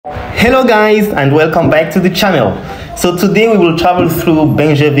Hello guys, and welcome back to the channel. So today we will travel through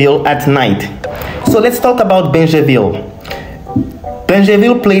Bingerville at night. So let's talk about Bingerville.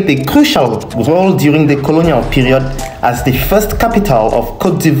 Bingerville played a crucial role during the colonial period as the first capital of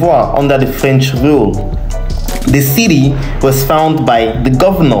Côte d'Ivoire under the French rule. The city was founded by the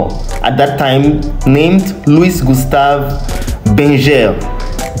governor at that time named Louis-Gustave Binger.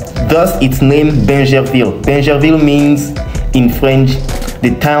 Thus its name Bingerville. Bingerville means in French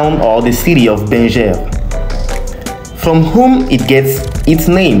the town or the city of Binger, from whom it gets its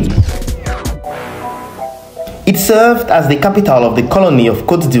name. It served as the capital of the colony of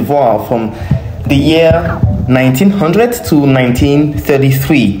Côte d'Ivoire from the year 1900 to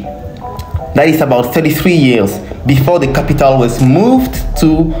 1933. That is about 33 years before the capital was moved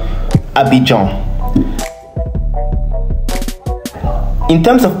to Abidjan. In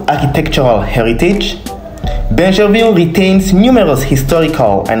terms of architectural heritage, Bingerville retains numerous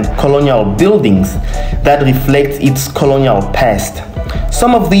historical and colonial buildings that reflect its colonial past.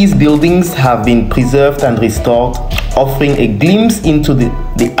 Some of these buildings have been preserved and restored, offering a glimpse into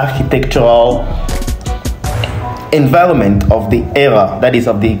the architectural environment of the era, that is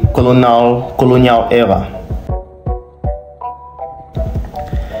of the colonial era.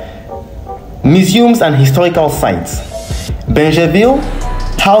 Museums and historical sites. Bingerville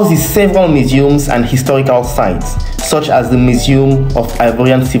houses several museums and historical sites, such as the Museum of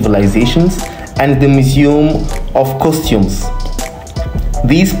Ivorian Civilizations and the Museum of Costumes.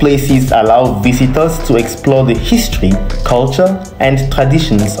 These places allow visitors to explore the history, culture, and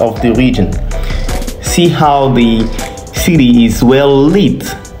traditions of the region. See how the city is well lit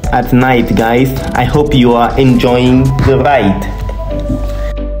at night, guys. I hope you are enjoying the ride.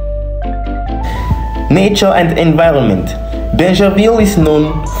 Nature and environment. Bingerville is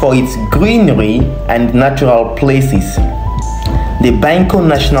known for its greenery and natural places. The Banco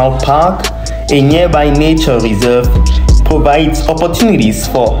National Park, a nearby nature reserve, provides opportunities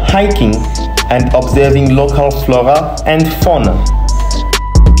for hiking and observing local flora and fauna.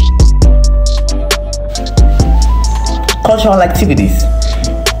 Cultural activities.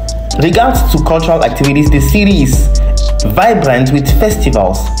 Regards to cultural activities, the city is vibrant with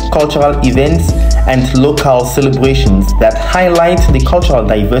festivals, cultural events, and local celebrations that highlight the cultural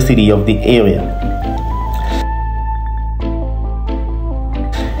diversity of the area.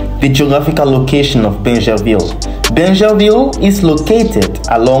 The geographical location of Bingerville. Bingerville is located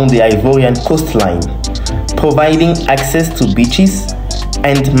along the Ivorian coastline, providing access to beaches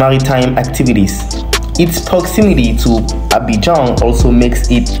and maritime activities. Its proximity to Abidjan also makes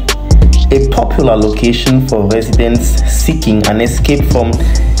it a popular location for residents seeking an escape from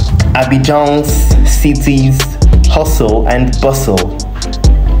Abidjan's city's hustle and bustle.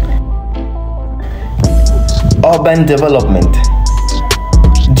 Urban development.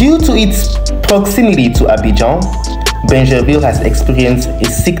 Due to its proximity to Abidjan, Bingerville has experienced a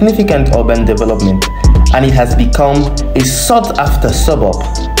significant urban development, and it has become a sought-after suburb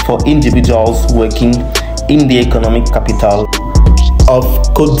for individuals working in the economic capital of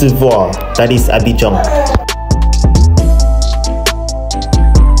Côte d'Ivoire, that is Abidjan.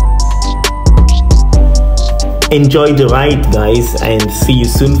 Enjoy the ride, guys, and see you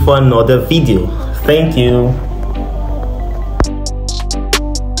soon for another video. Thank you.